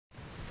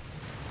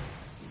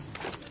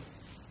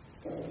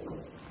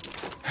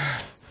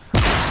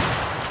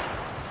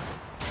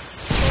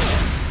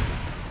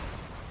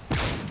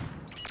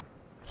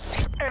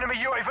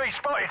UAV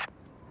spotted.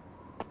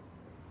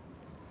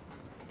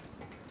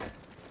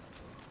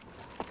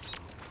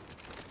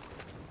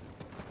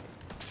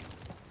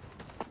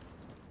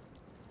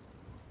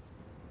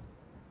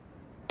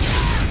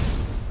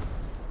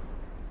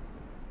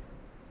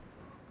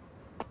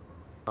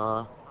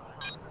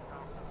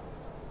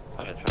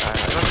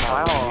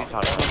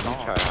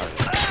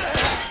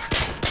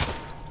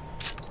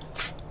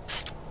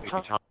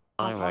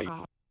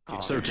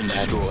 Search and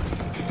destroy.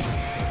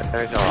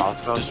 There you go, I'll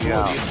throw Destroy you the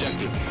out.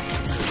 objective.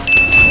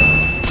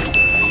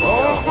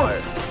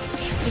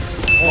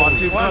 One,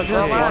 two, punch, you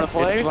wanna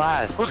play? It's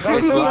last.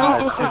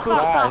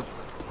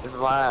 It's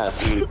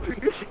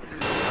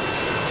last.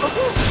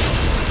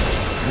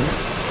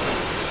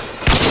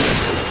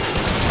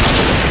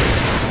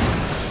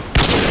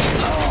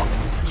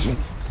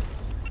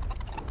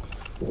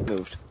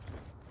 Moved.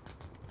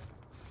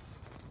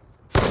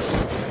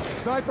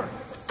 Sniper.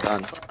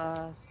 Done.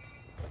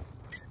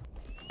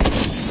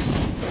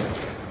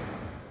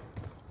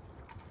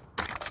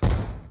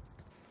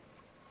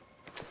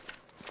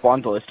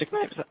 Spawn ballistic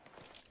knives?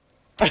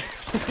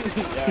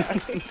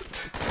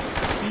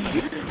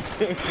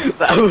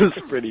 That was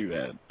pretty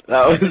bad.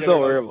 That was so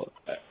horrible.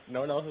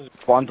 No one else is.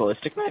 Spawn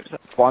ballistic knives?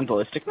 Spawn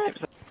ballistic knives?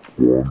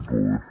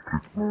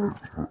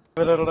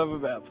 But I don't have a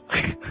map.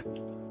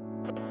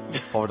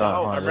 Hold on, Oh,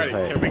 hold on. I'm ready.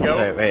 Wait, Here we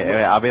go.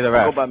 Wait, I'll be the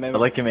ref. Hold on, man.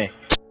 Look at me.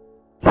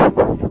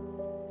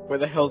 Where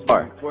the hell's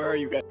Where are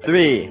you guys?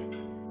 3,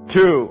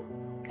 2,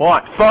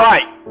 1,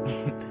 fight!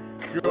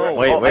 Go.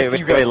 Wait,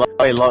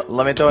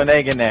 let me throw an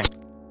egg in there.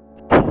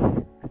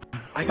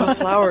 I got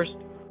flowers.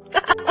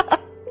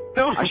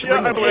 No, I should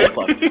yeah, bring the I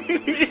win.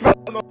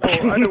 No,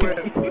 I win.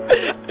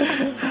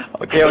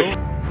 Okay.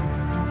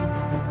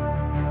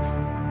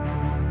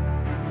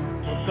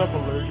 What's up,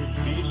 allergic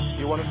beast?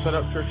 You want to set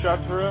up trick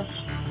shots for us?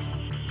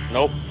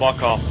 Nope.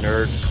 Fuck off,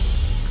 nerd.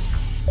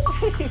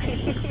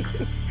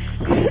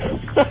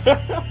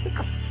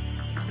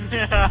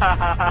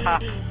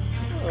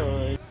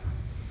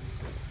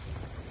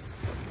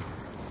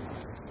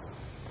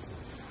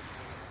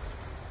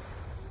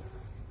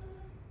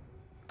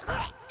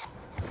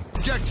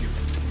 Objective.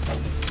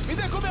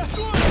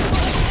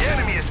 The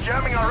enemy is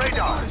jamming our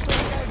radar.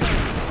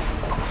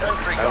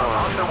 Sentry gun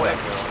on the way.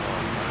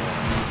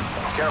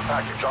 Care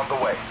package on the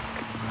way.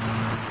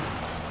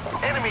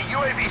 Enemy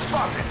UAV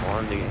spotted.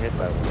 One to get hit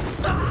by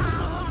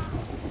one.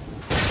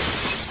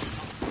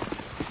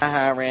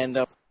 Haha,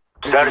 random.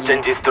 Search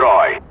and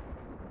destroy.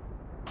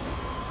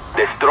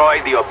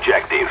 Destroy the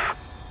objective.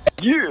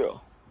 Yeah!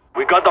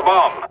 We got the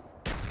bomb.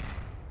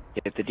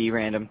 Get the D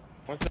random.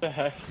 What the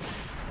heck?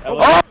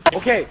 Oh!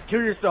 Okay,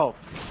 kill yourself.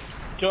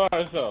 Kill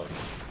ourselves.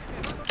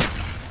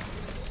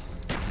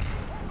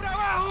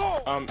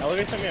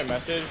 Elliot sent me a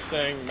message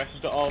saying,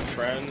 message to all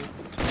friends.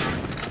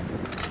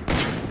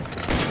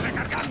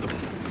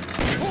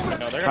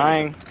 No, they're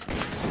Trying.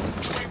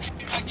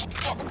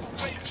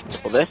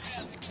 Well, this?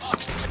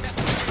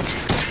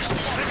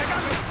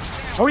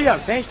 Hurry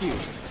up, thank you.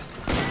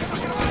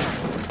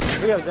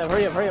 Hurry up, Zeb,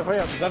 hurry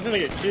up. That's gonna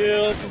get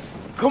killed.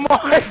 Come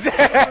on, Zeb!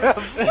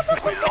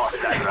 We lost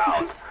that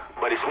round,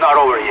 but it's not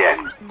over yet.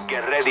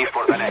 Get ready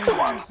for the next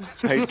one.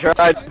 I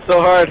tried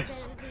so hard.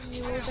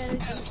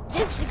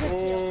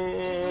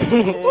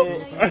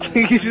 I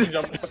think he just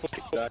jumped.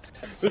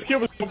 This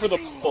kid was going for the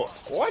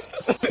what?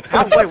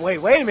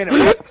 Wait a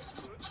minute.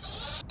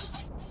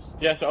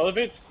 Yeah, so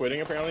Elevate's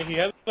quitting apparently. He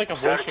has like a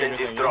voice Search changer and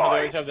thing. You know, destroy. they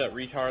always have that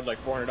retard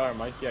like $400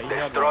 mic. Yeah, he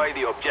had Destroy that.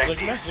 the objective.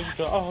 Like message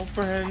to all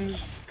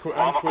friends. I'm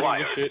Bomb quitting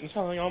acquired. this shit and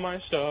selling all my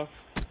stuff.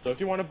 So if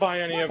you want to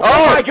buy any of it,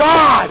 Oh my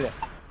god!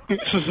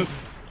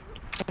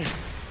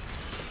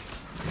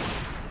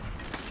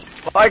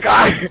 My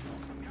god!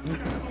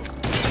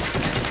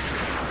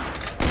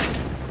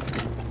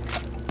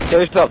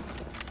 Kill yourself.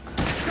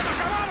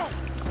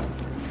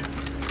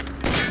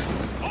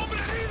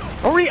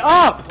 Hurry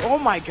up! Oh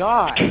my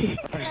god!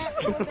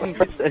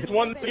 it's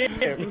one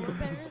game.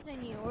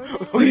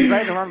 He's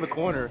right around the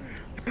corner.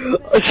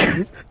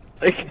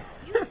 Like,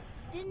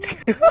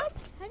 What?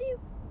 How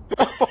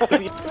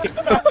do you?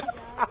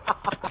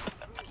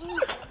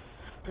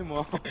 Come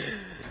on.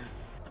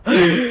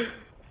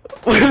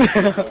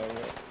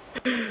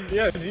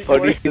 Yeah,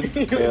 decoy. funny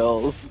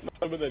fails.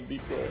 Some of that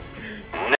decoy.